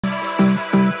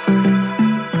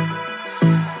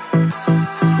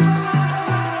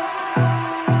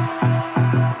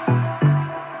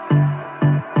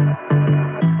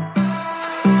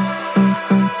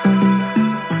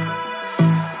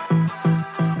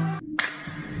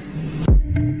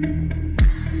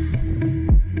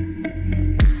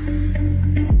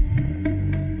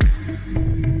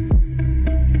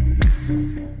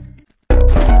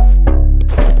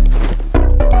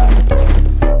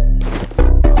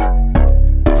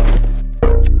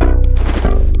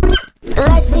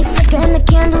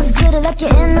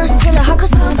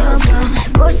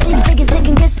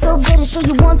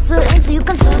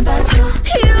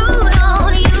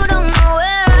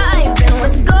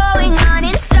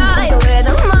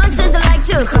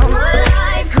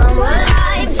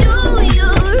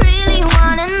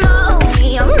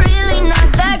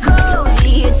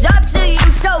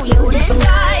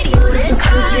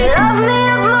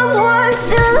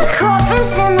the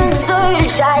coffins in the dirt.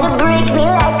 Try to break me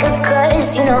like a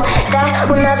curse, you know that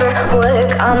will never work.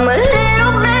 I'm a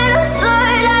little bit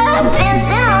absurd, I like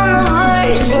dancing on the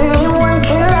verge. Anyone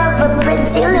can love a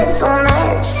pretty little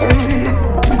mansion,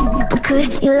 but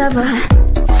could you love a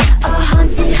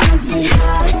haunted, haunted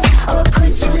house? Or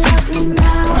could you love me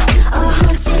now? A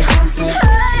haunted, haunted,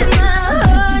 I'm a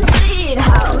haunted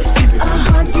house. A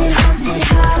haunted, haunted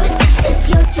house. If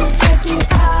you're just checking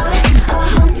out, a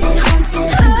haunted, haunted,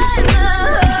 I'm a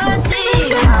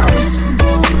haunted house.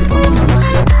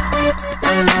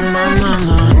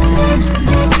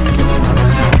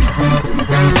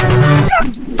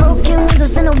 Broken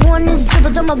windows and a warning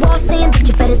scribbled on my wall saying that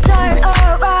you better turn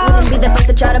around. Wouldn't be the first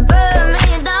to try to burn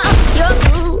me down. You're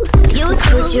blue, you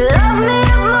too. Would you love me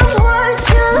at my worst?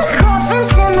 Till the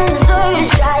coffins in the dirt.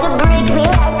 Try to break me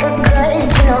like a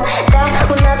curse, you know that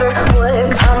will never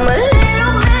work. I'm a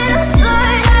little bit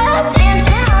absurd, I like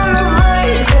dancing on the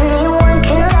verge. Anyone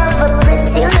can love a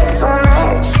pretty little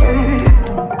mansion,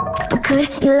 but could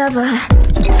you love a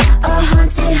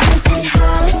haunted, haunted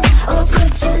house? Or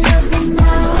could you love me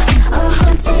now? A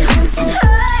haunted, haunted,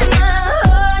 I'm a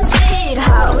haunted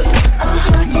house. A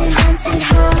haunted, haunted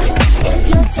house. If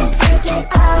you just take it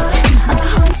out, a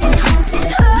haunted, haunted,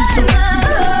 I'm a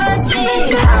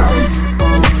haunted house.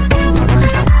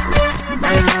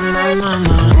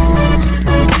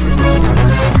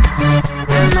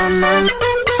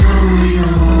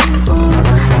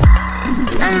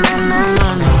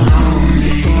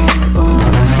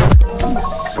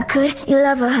 Could you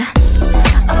love a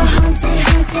haunted,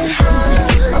 haunted house?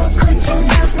 Or could you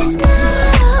love me now?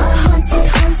 A haunted,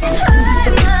 haunted,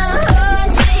 I'm a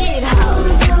haunted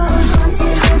house. A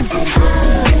haunted, haunted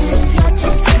house. You're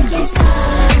just taking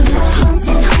time. A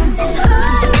haunted, haunted,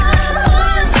 I'm a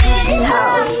haunted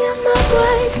house. You're so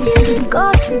bright, see the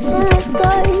coffins in the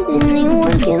dirt.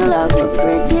 Anyone can love a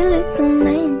pretty little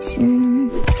mansion.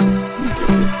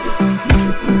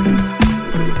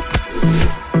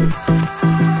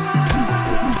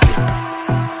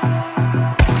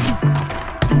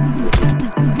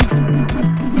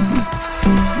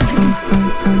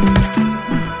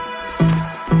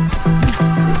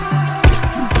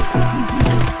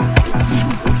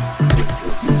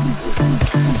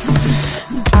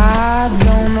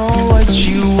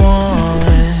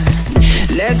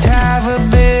 Let's have a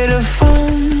bit of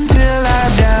fun till I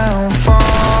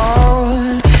downfall.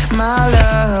 My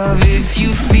love, if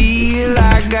you feel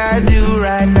like I do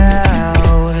right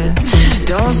now,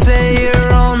 don't say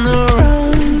you're on the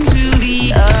run to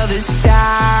the other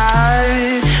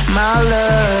side, my love.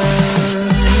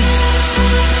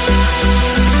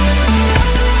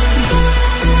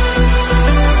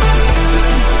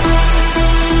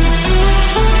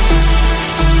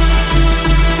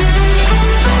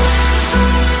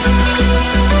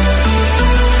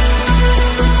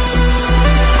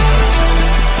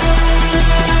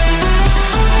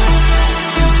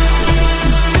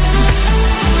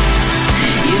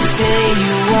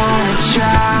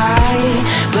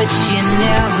 But you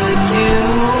never do.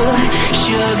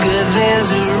 Sugar, there's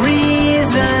a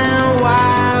reason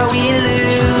why we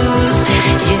lose.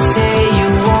 You say you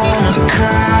wanna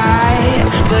cry,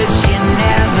 but you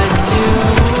never do.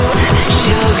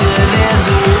 Sugar, there's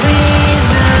a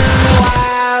reason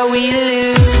why we lose.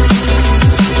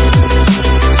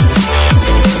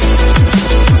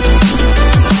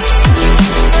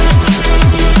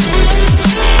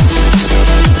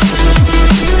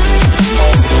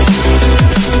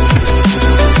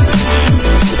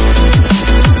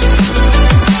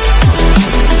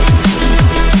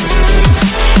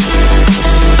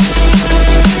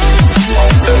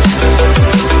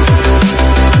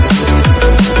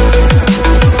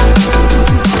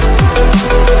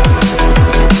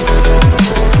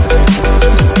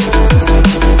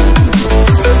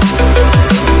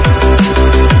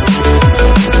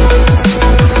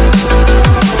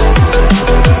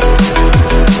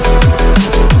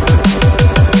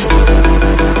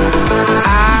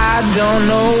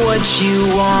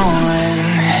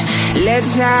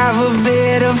 Let's have a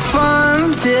bit of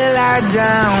fun till I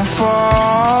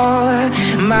downfall.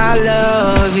 My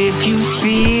love, if you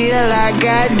feel like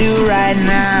I do right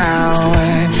now,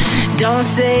 don't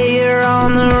say you're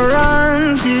on the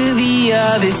run to the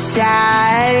other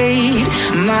side,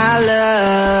 my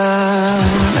love.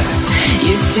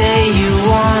 You say you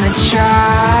wanna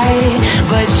try,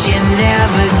 but you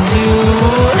never do.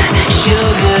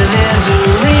 Sugar, there's a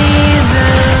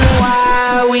reason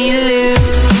why we lose.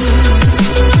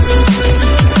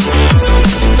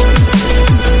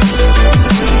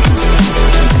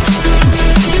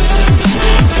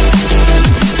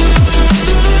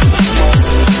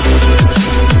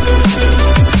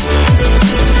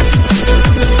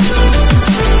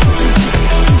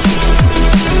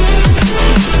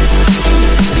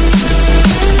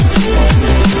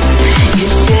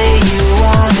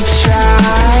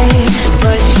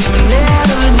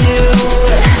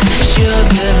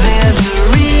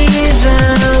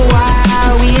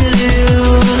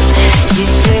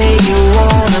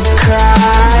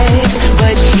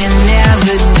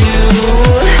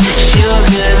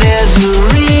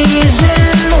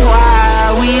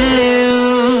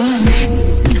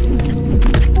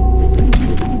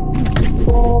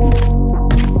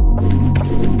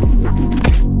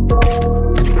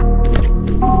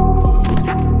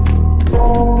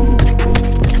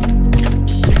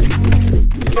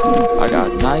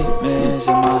 nightmares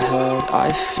in my head,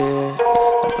 I fear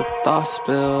that the thoughts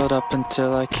build up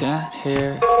until I can't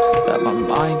hear, that my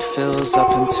mind fills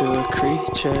up into a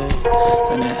creature,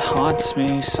 and it haunts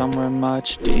me somewhere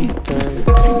much deeper.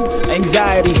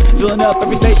 Anxiety, filling up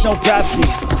every space, no privacy.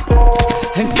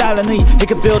 And silently, it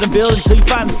can build and build until you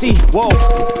finally see, whoa,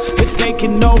 it's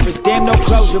taking over, damn no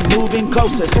closure, moving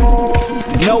closer.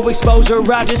 No exposure,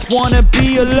 I just wanna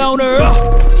be a loner.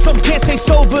 Some can't stay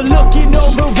sober, looking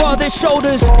over all their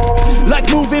shoulders, like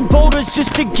moving boulders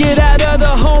just to get out of the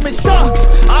home. It sucks,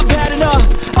 I've had enough,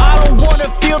 I don't wanna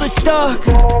feel the stuck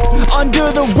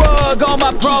under the rug, all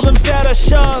my problems that I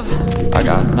shove. I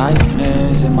got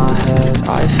nightmares in my head,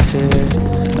 I fear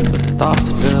that the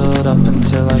thoughts build up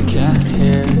until I can't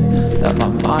hear, that my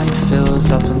mind fills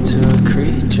up into a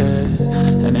creature,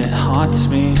 and it haunts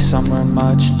me somewhere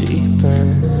much deeper.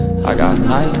 I got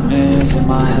nightmares in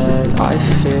my head, I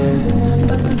fear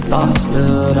that the thoughts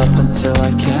build up until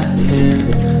I can't hear,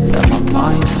 that my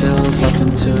mind fills up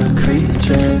into a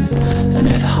creature, and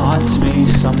it haunts me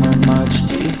somewhere much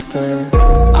deeper.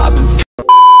 I've been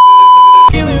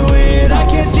feeling weird, I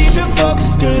can't seem to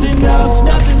focus good enough,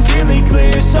 nothing's really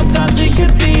clear, sometimes it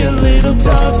could be a little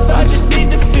tough, I just need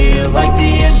to feel like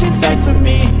the end's in sight for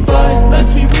me, but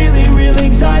let's be really real,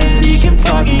 anxiety can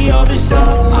foggy all this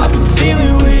stuff. I've been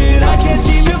feeling weird, I can't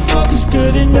seem to focus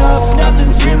good enough,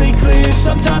 nothing's really clear,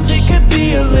 sometimes it could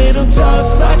be a little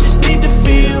tough, I just need to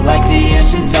feel like the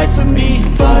end's in sight for me,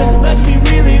 but let's be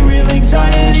really real,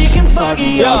 anxiety can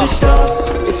foggy all this stuff.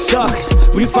 It sucks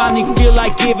when you finally feel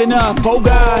like giving up. Oh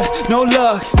God, no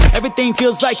luck, everything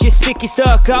feels like you're sticky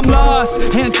stuck. I'm lost,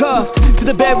 handcuffed to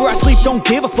the bed where I sleep, don't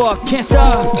give a fuck. Can't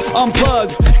stop,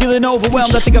 unplug, feeling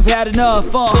overwhelmed, I think I've had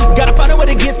enough. Gotta find a way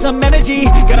to get some energy,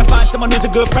 gotta find someone who's a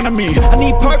good friend of me. I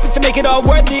need purpose to make it all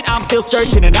worth it, I'm still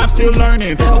searching and I'm still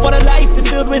learning. I want a life that's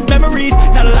filled with memories,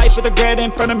 not a life with regret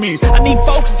and frenemies. I need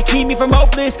focus to keep me from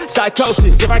hopeless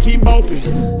psychosis if I keep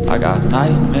moping. I got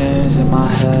nightmares in my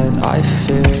head, I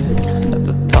fear that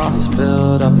the thoughts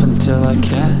build up until I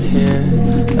can't hear,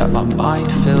 that my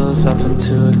mind fills up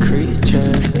into a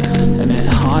creature, and it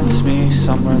haunts me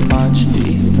somewhere much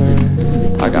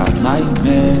deeper. I got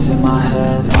nightmares in my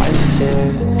head, I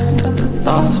fear that the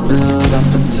thoughts build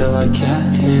up until I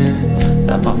can't hear,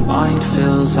 that my mind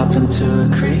fills up into a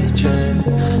creature,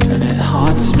 and it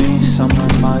haunts me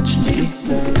somewhere much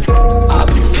deeper. I've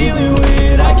been feeling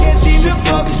weird, I can't seem to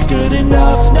focus good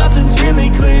enough, nothing's really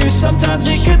clear, sometimes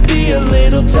it could be a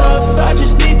little tough, I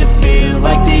just need